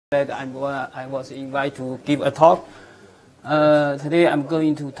I was invited to give a talk. Today I'm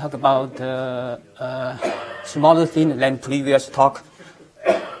going to talk about smaller thing than previous talk.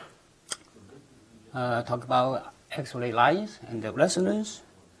 Talk about X-ray lines and the resonance.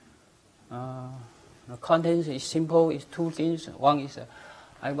 The content is simple. It's two things. One is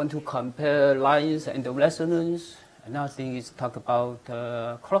I want to compare lines and the resonance. Another thing is talk about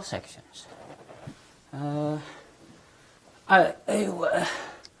cross sections.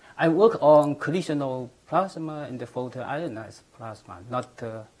 I work on collisional plasma and the photoionized plasma, not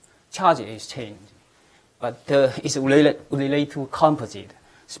charge exchange, but it's related to composite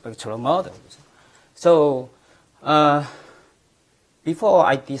spectral models. So before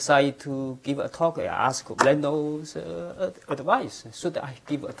I decide to give a talk, I asked Reynolds advice. Should I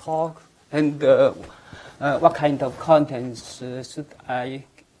give a talk? And what kind of contents should I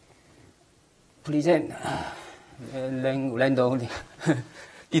present? And then Reynolds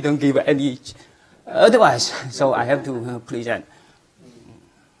didn't give any advice, so I have to present.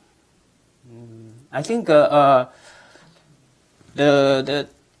 I think the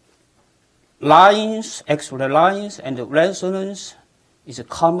lines, X-ray lines, and the resonance is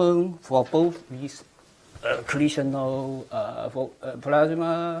common for both these collisional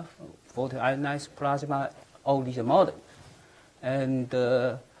plasma, photoionized plasma, all these models. And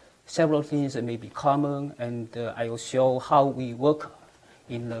several things may be common, and I will show how we work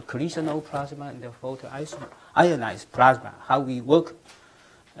in the collisional plasma and the photoionized plasma, how we work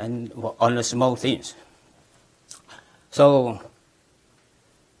and on the small things. So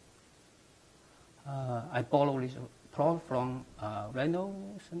I borrow this plot from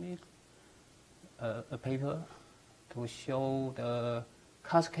Reynolds Smith, a paper to show the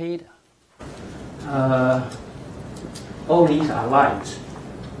cascade. All these are lines.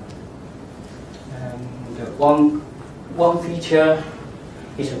 And one feature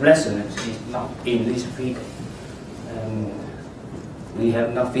is resonance is not in this figure. And we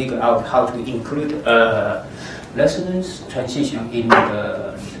have not figured out how to include resonance transition in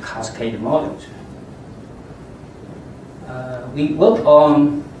the cascade models. We worked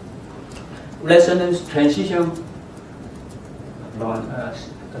on resonance transition from a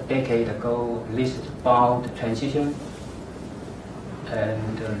decade ago. This is bound transition,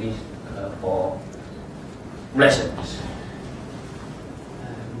 and this for resonance.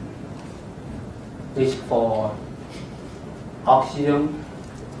 This for oxygen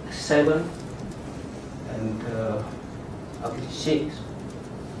 7 and oxygen 6.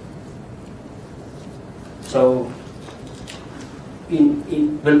 So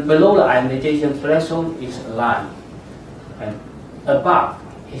below the ionization threshold is a line, and above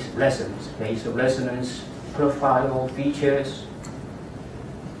is resonance. There is a resonance profile features,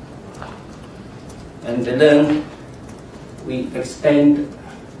 and then we extend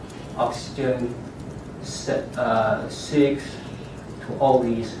oxygen 6 to all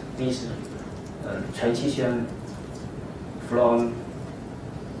these transition from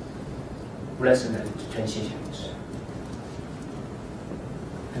resonance transitions.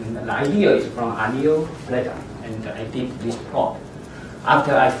 And the idea is from anneal platter, and I did this plot.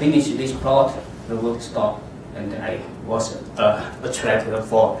 After I finished this plot, the work stopped, and I was attracted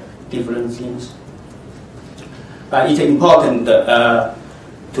for different things. But it's important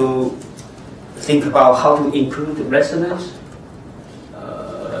to think about how to include resonance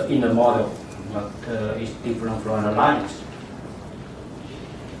in the model, but it's different from the lines.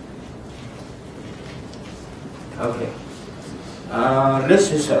 Okay.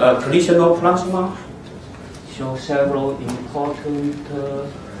 This is a collisional plasma. Shows several important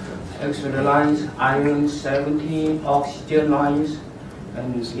X-ray lines, iron 17, oxygen lines,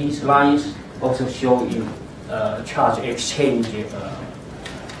 and these lines also show in charge exchange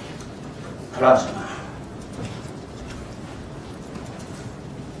plasma.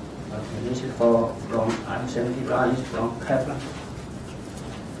 Okay, this is from iron 17 lines from Kepler.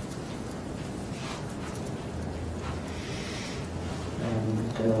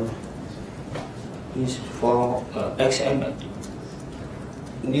 And this is for XM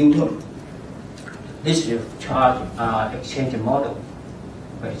Newton. This is charge exchange model,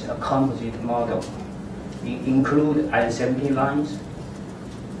 but it's a composite model. We include iron 17 lines.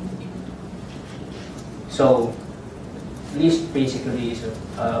 So this basically is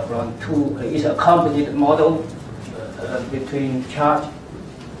from two. It's a composite model between charge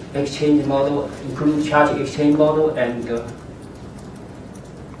exchange model, include charge exchange model, and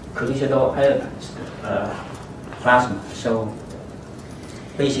collisional ionized plasma. So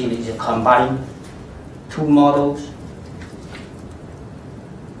basically, it's a combined two models.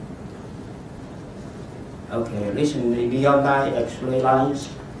 Okay, this is the nearby X-ray lines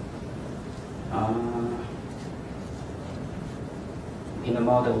in the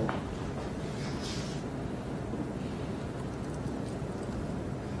model.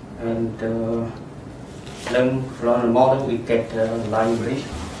 And then from the model we get the line relation.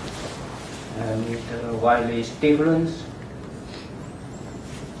 And while this difference,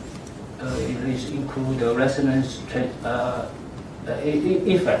 it is include the resonance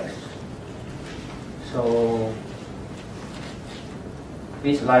effects. So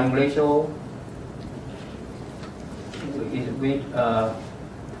this line ratio is with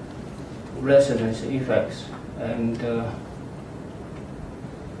resonance effects, and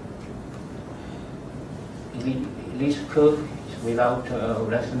this curve is without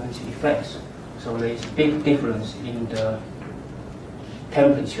resonance effects. So there is big difference in the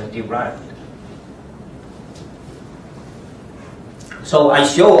temperature derived. So I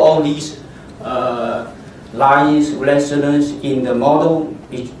show all these lines resonance in the model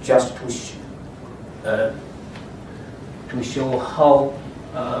is just to show how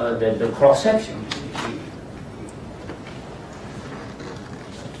the cross section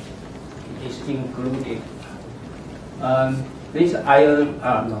is included. This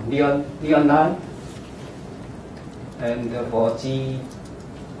neon line, and for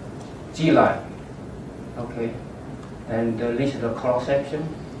G line, okay, and this is the cross section.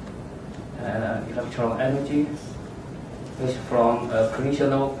 Electron energy is from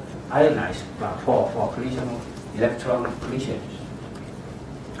collisional ionized for collisional electron collisions.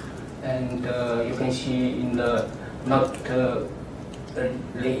 And you can see in the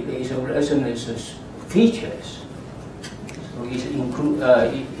these resonance features. So it's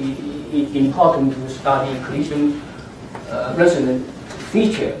important to study collision resonance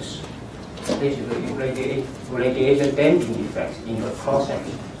features. This is radiation damping effects in the cross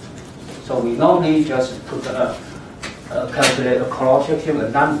section. So we normally just put calculate a cross section, a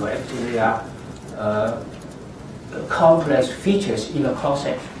number. Actually, there are complex features in the cross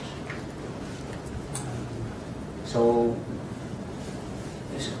section. So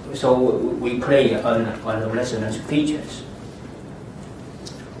we play on the resonance features,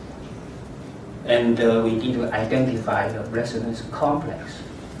 and we need to identify the resonance complex.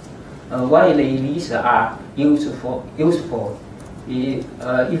 Why these are useful?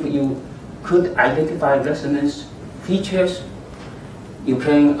 If you could identify resonance features, you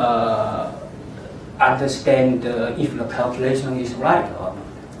can understand if the calculation is right or not,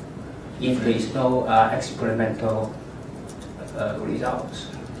 if there is no experimental results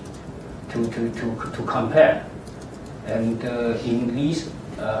to compare. And in these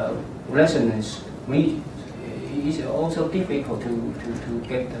resonance regions, it is also difficult to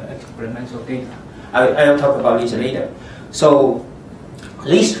get the experimental data. I'll talk about this later. So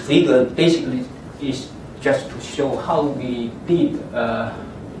this figure basically is just to show how we did the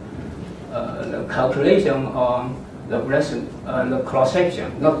calculation on the cross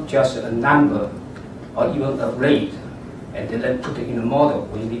section, not just a number or even a rate, and then put it in a model.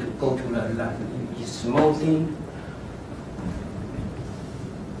 We need to go to the small thing.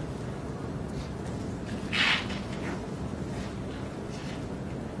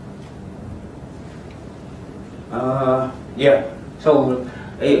 Yeah. So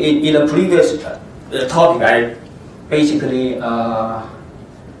in the previous topic, I basically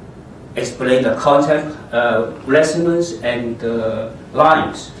explained the concept, resonance, and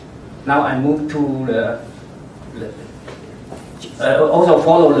lines. Now I move to also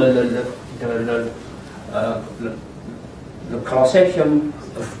follow the cross section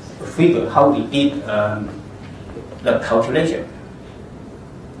figure, how we did the calculation.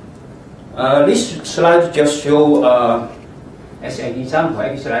 This slide just show as an example.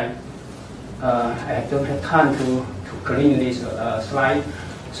 Actually, I don't have time to clean this slide.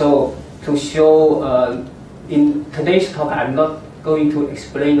 So to show in today's talk, I'm not going to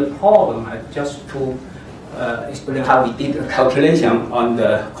explain the problem. I just to explain how we did the calculation on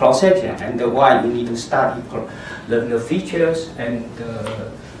the cross section and why we need to study the features and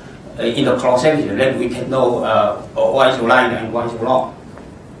in the cross section. Then we can know what is right and what is wrong.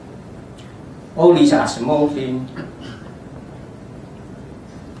 All these are small things.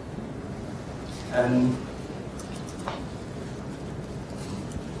 And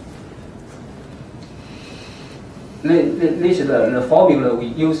this is the formula we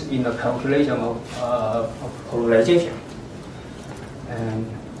use in the calculation of polarization. And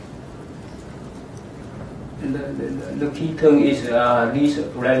the key term is this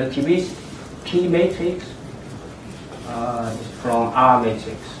relativity matrix is from R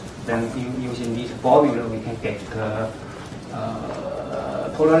matrix. Then using this formula we can get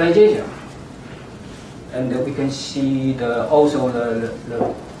polarization. And we can see also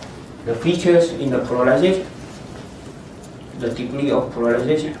the the features in the polarization, the degree of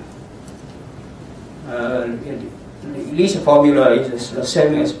polarization. This formula is the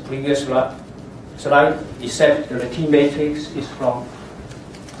same as previous slide, except the T matrix is from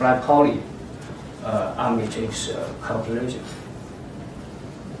Pauli R matrix calculation.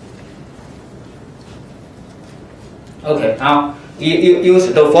 Okay, now you use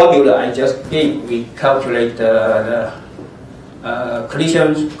the formula I just gave. We calculate the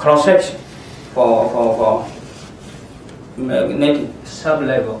collision cross section for magnetic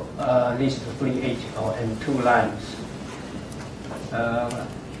sublevel least 3H or M2 lines.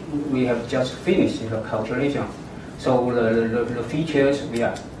 We have just finished the calculation, so the features we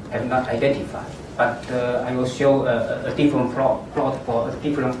have not identified. But I will show a different plot for a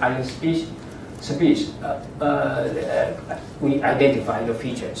different ion species. We identify the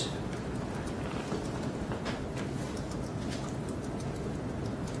features.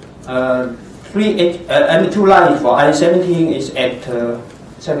 M2 line for I-17 is at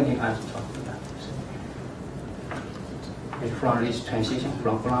 17 angstrom. It's from this transition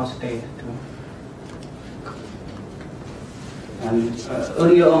from ground state to. And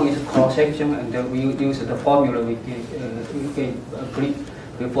earlier on is cross section, and then we use the formula we gave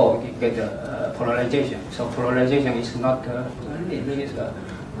before we get the polarization. So polarization is not really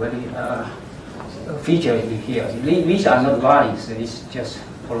very feature in here. These are not lines. It's just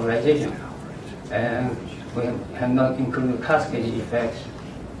polarization. And we have not included cascade effects.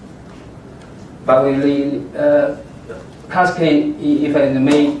 But we cascade effect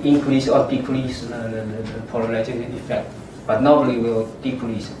may increase or decrease the polarization effect, but normally will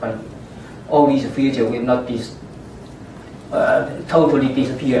decrease. But all these features will not totally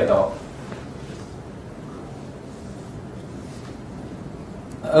disappear at all.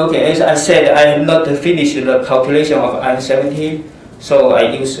 Okay, as I said, I have not finished the calculation of I-17, so I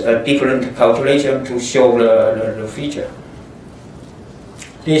use a different calculation to show the feature.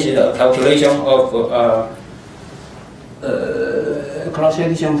 This is a calculation of cross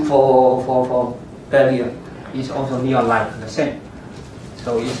section for barrier. It's also near line, the same.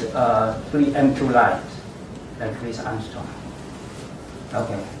 So it's 3 M2 lines and 3 angstrom.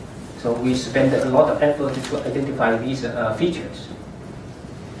 Okay, so we spend a lot of effort to identify these features.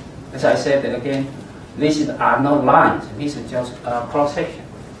 As I said again, these are not lines, these are just cross section.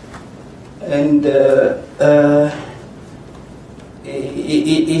 And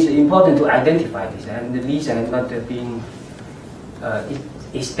it is important to identify this, and these are not being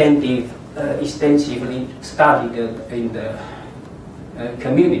extensively studied in the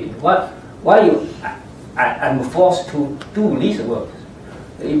community. Why I'm forced to do this work?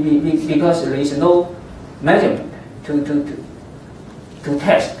 Because there is no measurement to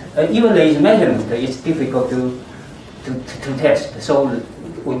test. Even there is measurement, it's difficult to test. So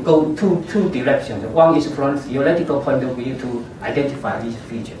we go two directions. One is from theoretical point of view to identify these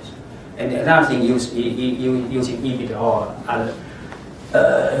features, and another thing using EBIT or other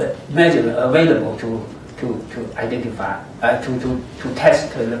measurement available to identify to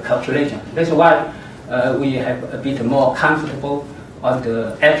test the calculation. That's why we have a bit more comfortable on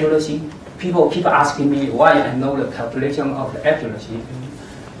the accuracy. People keep asking me why I know the calculation of the accuracy,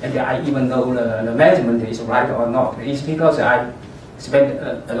 and I even know the measurement is right or not. It's because I spend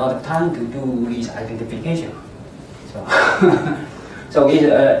a lot of time to do this identification. So, so it's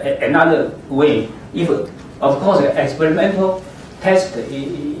another way. If, of course, experimental test,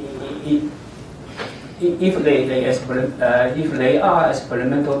 if they are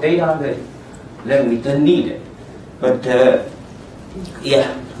experimental data, then we don't need it. But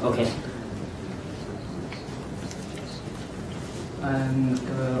yeah, okay. And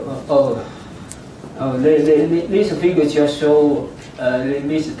this figure just show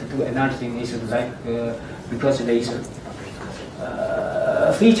this to do another thing is like because there is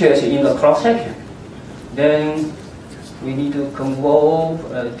features in the cross section, then we need to convolve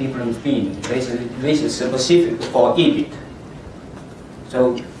different beam. This is specific for EBIT.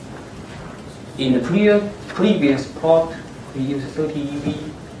 So in the previous plot, we use 30 eV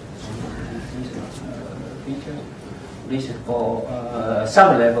feature. This is for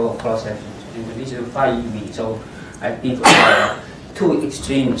sub-level cross section, and this is 5 eV. So I did two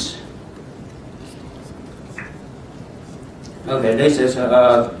extremes. Okay, this is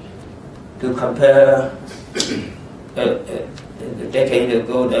to compare a decade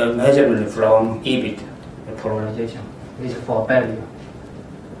ago the measurement from EBIT, the polarization. This is for barrier.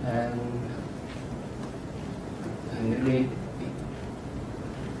 And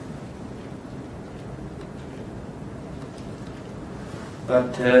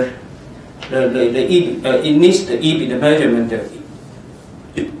but it needs the EBIT measurement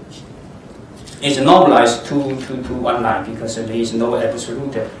is normalized to one line because there is no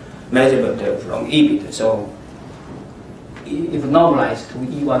absolute measurement from EBIT. So if normalized to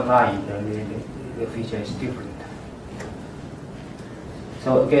E1 line, then the feature is different.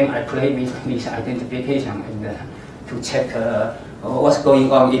 So again, I play with this identification and to check what's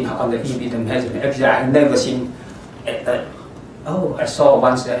going on on the EBIT measurement. Actually, I have never seen. Oh, I saw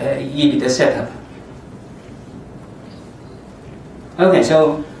once the EBIT setup. Okay,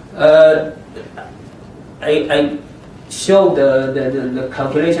 so I show the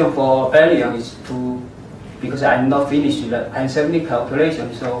calculation for baryon is because I'm not finished the uncertainty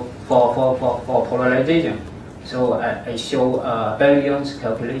calculation. So for polarization, so I show baryon's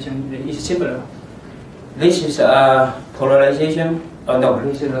calculation is similar. This is polarization. No,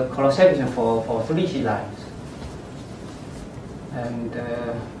 this is a cross section for 3C lines, and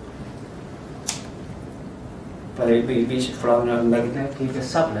but which from the magnetic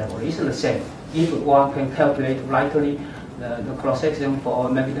sublevel is the same. If one can calculate rightly the cross section for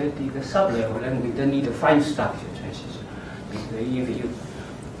magnetic sublevel, then we don't need a fine structure transition. Because if you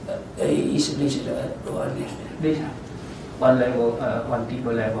this one level, one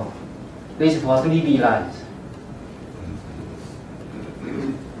deeper level. This is for 3D lines.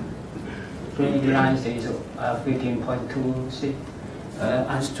 3D lines is 15.26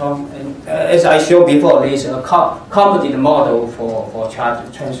 angstrom. And as I showed before, there is a composite model for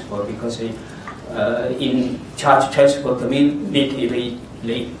charge transfer because in charge transfer community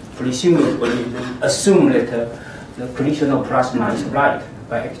they presumably assume that the collisional plasma is right,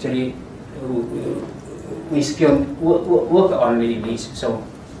 but actually we still work on this.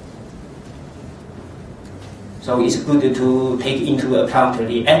 So it's good to take into account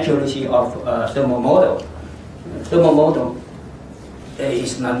the accuracy of thermal model. Thermal model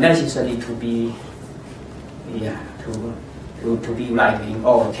is not necessary to be to be right in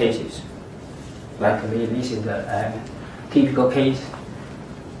all cases. Like this is a typical case.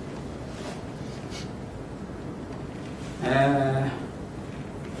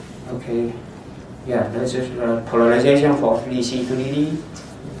 Okay, yeah, this is polarization for 3C, 3D.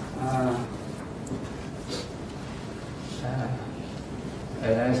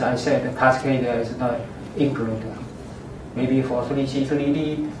 As I said, the cascade is not included. Maybe for 3C,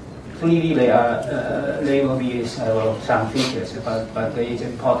 3D there will be some features, but it is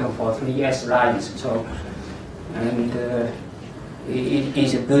important for 3S lines. So, and it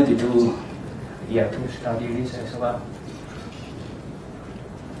is good to study this as well.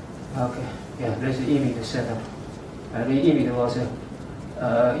 Okay, yeah, this is EBIT setup. The EBIT was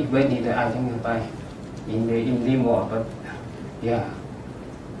invented, I think, by in Limor, but yeah.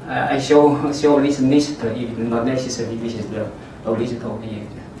 I show this list, if not necessary, this is the original EBIT.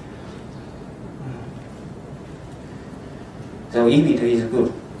 So EBIT is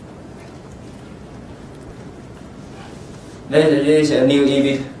good. There is a new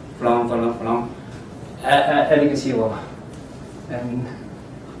EBIT from Alex Silva, and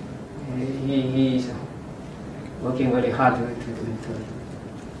he is working very hard to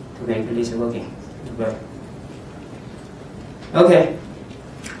make this working. Okay.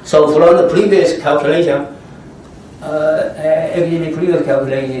 So from the previous calculation, actually previous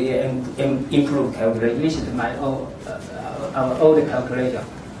calculation and improved calculation. This is our old calculation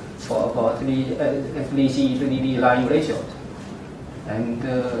for 3C 3D line ratios, and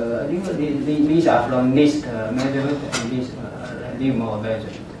I think these are from NIST measurement and this Limor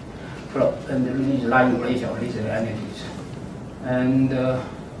measurement. And these line ratio, these are energies, and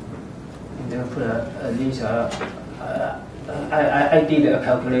these are. I did a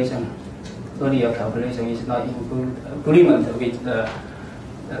calculation, earlier calculation is not in agreement with the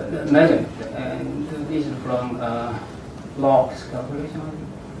measurement, and this is from logs calculation,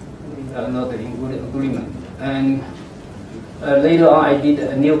 not in good agreement. And later on I did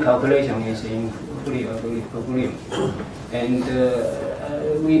a new calculation, is in fully agreement. And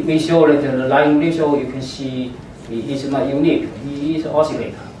we show that the line ratio, you can see, is not unique, it is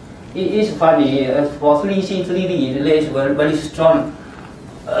oscillator. It is funny, for 3C, 3D, there is very strong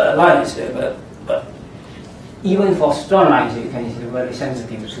lines, but even for strong lines, you can see very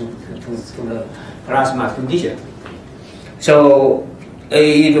sensitive to the plasma condition. So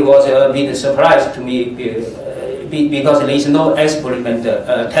it was a bit surprise to me because there is no experiment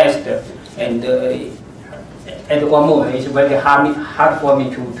test, and at one moment it's very hard for me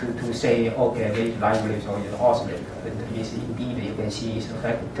to say, okay, this line ratio is oscillator. This indeed, you can see it's a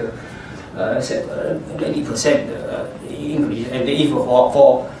factor 20% increase, and if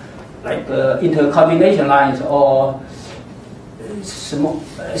for like intercombination lines or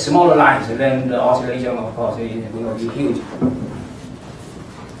smaller lines, then the oscillation of course will be huge.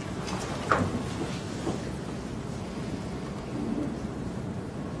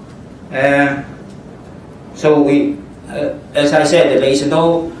 So we, as I said, there is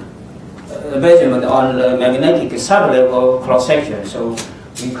no measurement on the magnetic sublevel cross section. So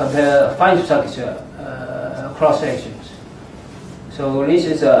we compare fine structure cross sections. So this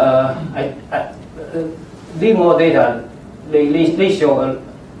is the more data. They show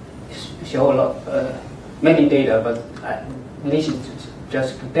many data, but this is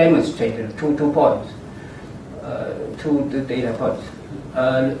just to demonstrate two points, two data points.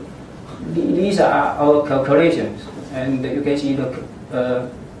 These are our calculations, and you can see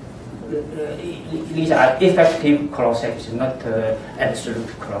these are effective cross-section, not absolute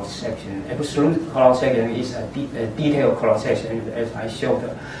cross-section. Absolute cross-section is a detailed cross-section, as I showed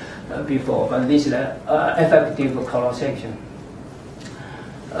before, but this is an effective cross-section.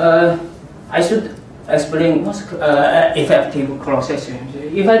 I should explain what's effective cross-section.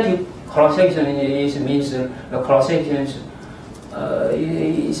 Effective cross-section means the cross-sections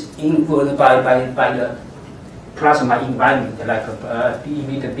is influenced by the plasma environment, like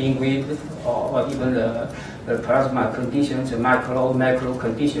even the beam width or even the plasma conditions, macro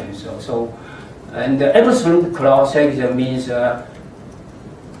conditions. So and the absolute cross-section means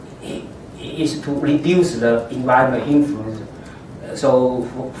is to reduce the environment influence. So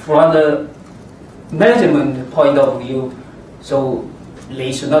from the measurement point of view, so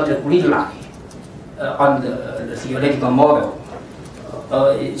they should not rely on the theoretical model.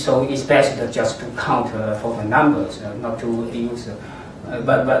 So it's best just to count for the numbers, not to use.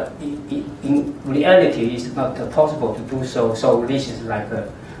 But in reality, it's not possible to do so. So this is like a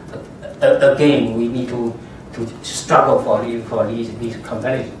game. We need to struggle for this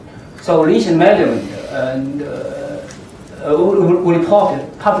comparison. So this measurement reported,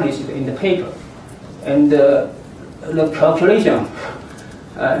 published in the paper, and the calculation.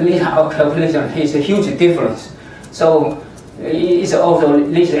 Our calculation is a huge difference. So it's also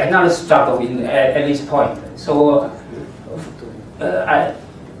another struggle at this point. So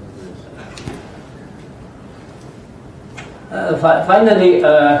finally,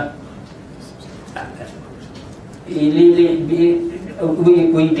 we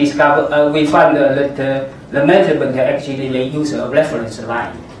discover we find that the measurement actually they use a reference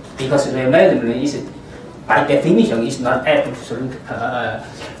line, because the measurement is by definition is not absolute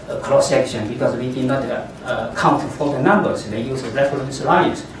cross section, because we did not count for the numbers. They use reference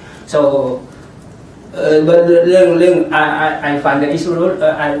lines. So, but then I find that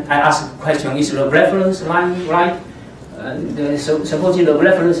I ask the question: is the reference line right? So supposing the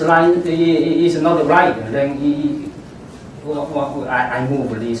reference line is not right, then I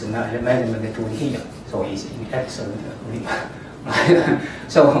move this measurement to here. So it's excellent.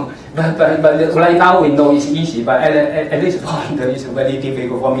 So, but right now we know it's easy, but at this point it's very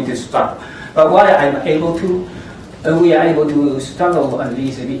difficult for me to struggle. But why I'm able to, we are able to struggle on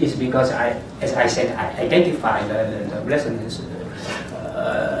this is because as I said, I identify the resonance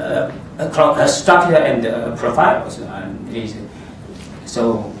structure and profiles.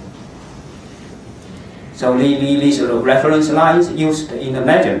 So these are the reference lines used in the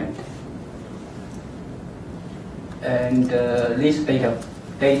measurement. And this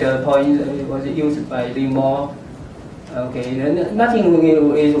data point was used by Limor. Okay, nothing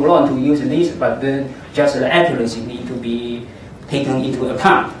is wrong to use this, but just the accuracy need to be taken into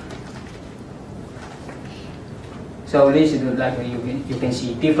account. So this is like you can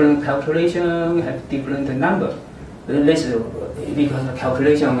see different calculation have different number. This because the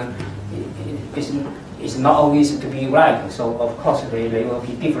calculation is not always to be right. So of course they will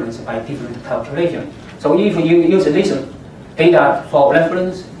be different by different calculation. So if you use this data for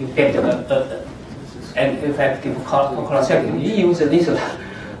reference, you get an effective cross-section. You use this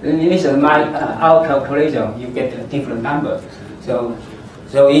our calculation, you get a different number. So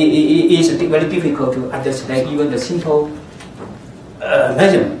it is very difficult to understand even the simple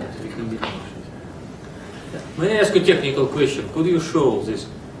measurement. May I ask a technical question? Could you show this?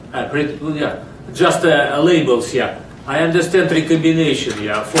 Just labels here. I understand recombination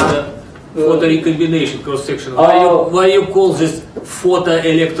here for the recombination cross section. Why you call this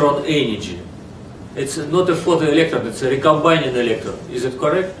photoelectron energy? It's not a photoelectron, it's a recombining electron. Is it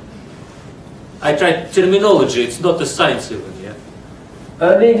correct? I tried terminology, it's not a science even, yeah?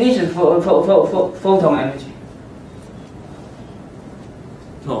 This is photon energy.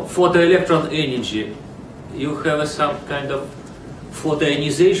 No, photoelectron energy. You have some kind of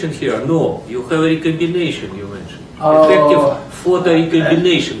photoionization here? No, you have a recombination, you mentioned. Effective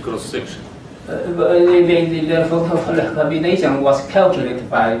photo-recombination cross-section. The photo-recombination was calculated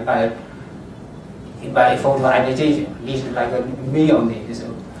by photoionization. This is like a muon, it's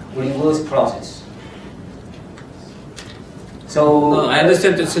a reverse process. So no, I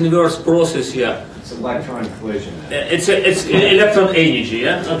understand it's inverse process, yeah. It's electron collision. It's electron energy,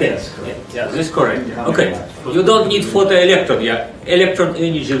 yeah? Okay. Yes, correct. Yeah, that's correct. Yeah. Okay. You don't need photoelectron, yeah? Electron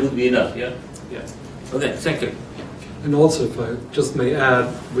energy would be enough, yeah? Yeah. Okay, thank you. And also, if I just may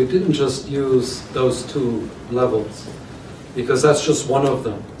add, we didn't just use those two levels, because that's just one of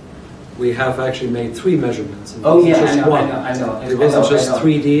them. We have actually made 3 measurements. And oh yeah, just I know, one. I know. It wasn't just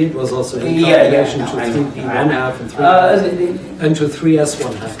 3D, it was also in Yeah, calculation to 3P1/2 and 3 and to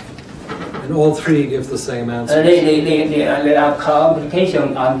 3S1/2. And all 3 give the same answer. There are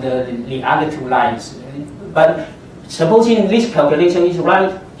complications on the other 2 lines. But supposing this calculation is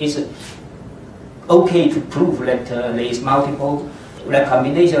right, it's okay to prove that there is multiple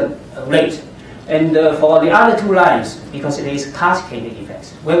recombination rates. And for the other 2 lines, because there is cascade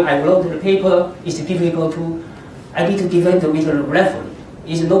effects. When I wrote the paper, it's difficult to, I need to defend with a reference.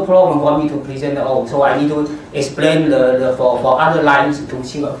 It's no problem for me to present all. So I need to explain for other lines to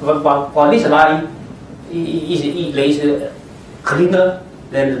see. For this line, it is cleaner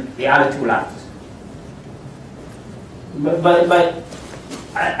than the other 2 lines. But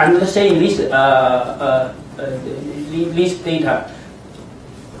I'm not saying this this data.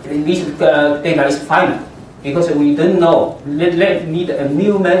 This data is final because we don't know. Let need a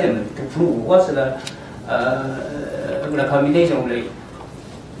new measurement to prove what's the combination rate.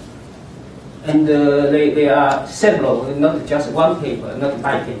 And there are several, not just one paper, not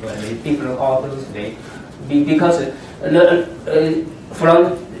my paper, different authors. Because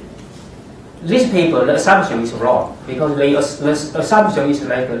from this paper, the assumption is wrong because the assumption is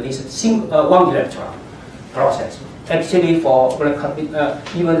like this one electron process. Actually, for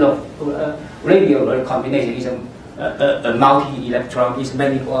even the radial combination is a multi-electron, is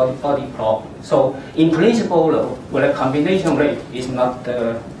many body problem. So, in principle, the combination rate is not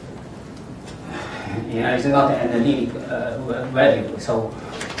it's not an analytic value. So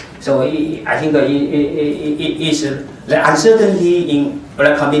I think it is the uncertainty in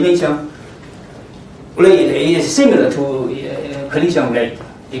the combination rate is similar to collision rate.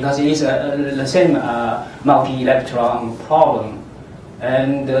 Because it is the same multi-electron problem,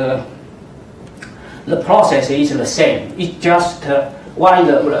 and the process is the same. It's just why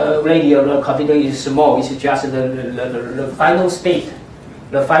the radial combination is small. It's just the final state.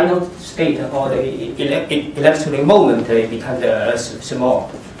 The final state or the electric moment becomes small.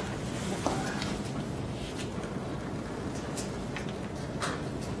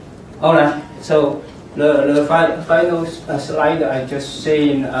 All right. So. The final slide I just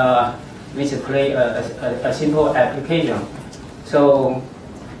saying basically a simple application. So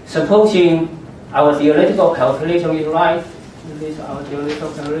supposing our theoretical calculation is right, this is our theoretical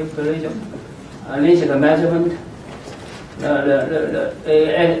calculation, this is the measurement.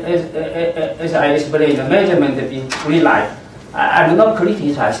 As I explained, the measurement is relied. I do not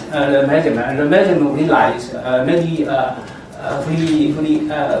criticize the measurement. The measurement relies many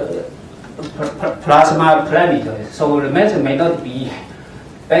plasma parameters, so the measurement may not be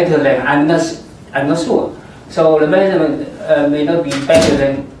better than I'm not sure. So the measurement may not be better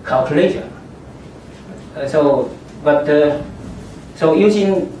than calculation. So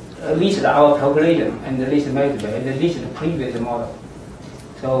using this our calculation and this measurement and this the previous model.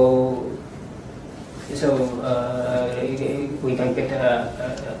 So we can get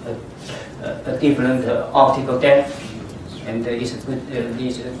a different optical depth. And it's good.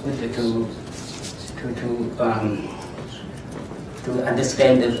 To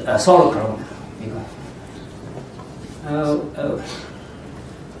understand the solar chrome.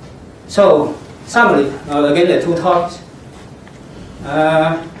 So summary again the 2 talks.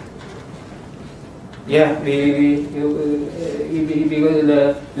 Yeah, because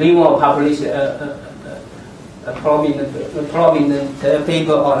the Limo published a prominent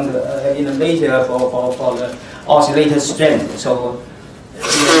paper on in the Nature for the oscillator strength. So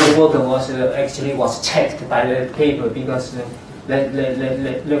the work was checked by the paper because that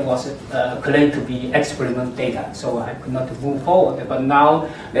was claimed to be experiment data. So I could not move forward. But now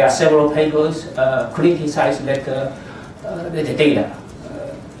there are several papers criticizing that the data.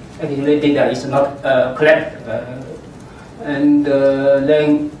 Actually, the data is not correct. And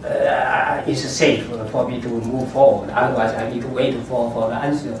then it's safe for me to move forward. Otherwise, I need to wait for the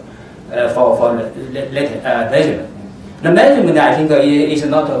answer for the measurement. The measurement, I think, is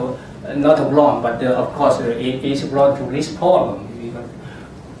not wrong, but of course, it is wrong to this problem.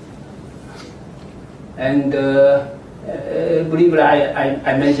 And believe it,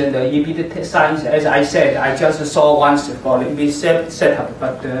 I mentioned the EB science. As I said, I just saw once for the setup,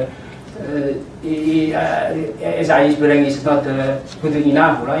 but as I explained, it's not good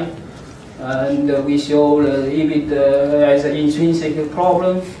enough, right? and we show if it as an intrinsic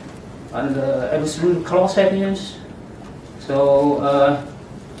problem and absolute cross-sections. So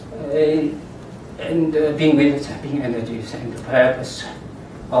and being with being energies and perhaps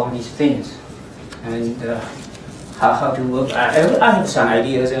all these things, and how to work. I have some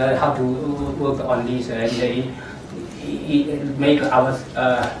ideas how to work on these, and they make our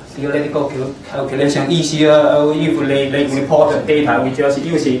theoretical calculation easier. If they report the data, we just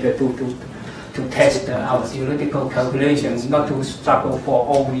use it to test our theoretical calculations, not to struggle for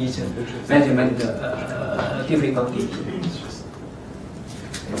all these measurement difficulties.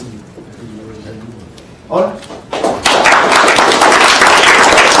 All right.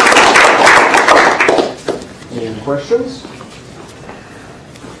 Any questions?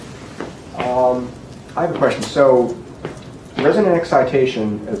 I have a question. So, resonant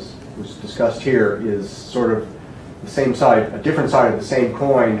excitation, as was discussed here, is sort of the same side, a different side of the same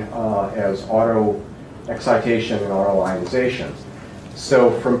coin as auto excitation and auto ionization.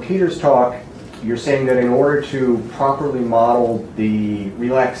 So, from Peter's talk, you're saying that in order to properly model the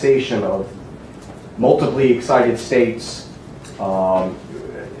relaxation of multiply excited states,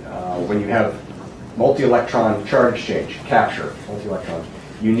 when you have multi-electron charge exchange, capture, multi-electron,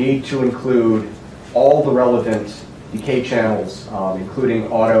 you need to include all the relevant decay channels,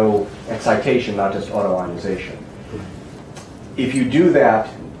 including auto excitation, not just auto ionization. If you do that,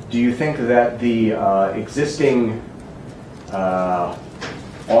 do you think that the existing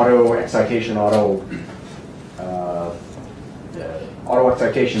auto excitation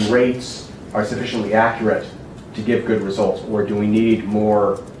rates are sufficiently accurate to give good results, or do we need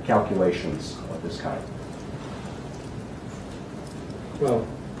more calculations of this kind? Well,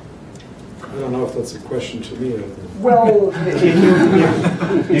 I don't know if that's a question to me. Well,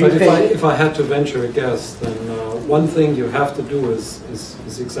 if I had to venture a guess, then one thing you have to do is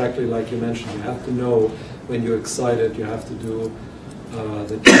exactly like you mentioned. You have to know when you're excited. You have to do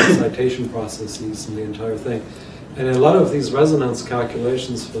the excitation processes and the entire thing. And a lot of these resonance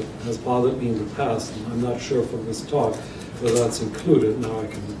calculations that has bothered me in the past, and I'm not sure from this talk whether that's included, now I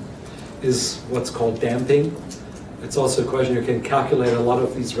can, is what's called damping. It's also a question, you can calculate a lot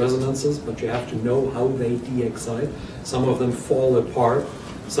of these resonances, but you have to know how they de-excite. Some of them fall apart,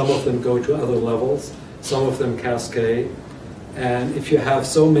 some of them go to other levels, some of them cascade. And if you have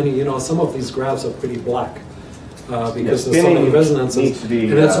so many, you know, some of these graphs are pretty black. Because there's so many resonances,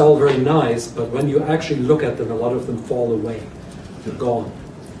 and that's all very nice, but when you actually look at them, a lot of them fall away. They're gone.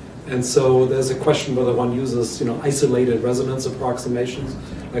 And so there's a question whether one uses, you know, isolated resonance approximations,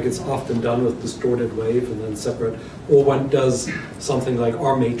 like it's often done with distorted wave and then separate, or one does something like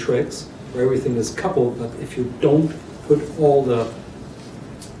our matrix, where everything is coupled, but if you don't put all the,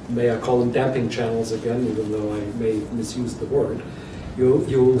 may I call them damping channels again, even though I may misuse the word,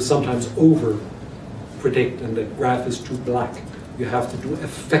 you sometimes over-predict and the graph is too black. You have to do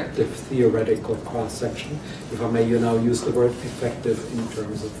effective theoretical cross-section. If I may, you now use the word effective in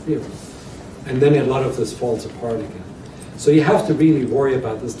terms of theory. And then a lot of this falls apart again. So you have to really worry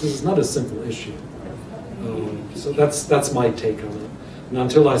about this. This is not a simple issue. So that's my take on it. And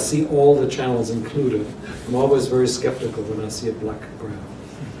until I see all the channels included, I'm always very skeptical when I see a black graph.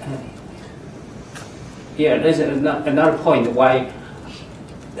 Yeah, there's another point why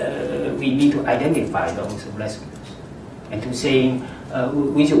we need to identify those resonances and to say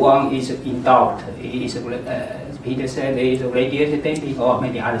which one is in doubt. Is Peter said it is radiation damping or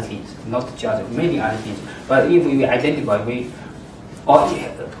many other things, not just many other things. But if we identify, or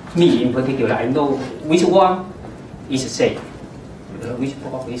me in particular, I know which one is safe, which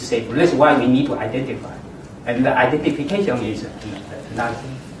one is safe. That's why we need to identify, and the identification is another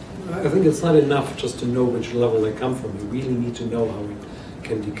thing. I think it's not enough just to know which level they come from. You really need to know how it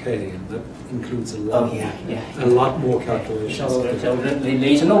can decay, and that includes a lot, a lot more calculations. So there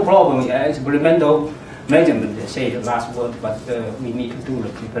is no problem. Experimental measurement, say the last word, but we need to do the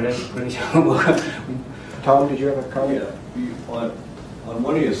preparation work. Tom, did you have a comment? Yeah. On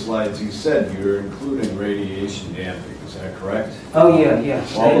one of your slides, you said you're including radiation damping. Is that correct? Oh yeah.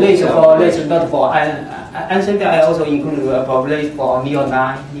 Not for. I think I also include for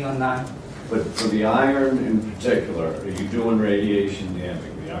neon-9. But for the iron in particular, are you doing radiation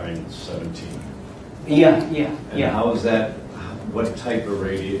damping? The iron 17. Yeah. And how is that? What type of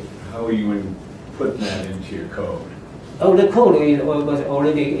radiation? How are you putting that into your code? Oh, the code was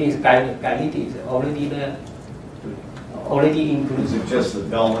already guided, already there. Already included. Is it just the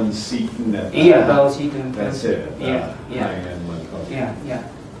Bellman-Seton? Bellman-Seton. That's it. Yeah.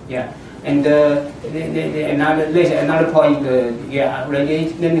 And another point.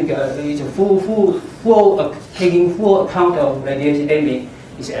 Radiation damping is taking full account of radiation damping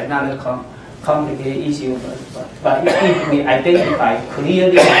is another complicated issue. But if we identify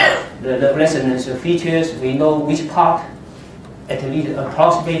clearly the resonance features, we know which part, at least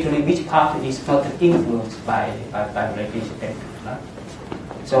approximately which part is not influenced by radiation damping.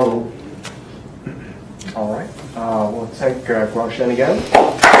 So, all right. We'll take Guo-Xin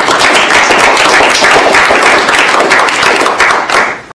again.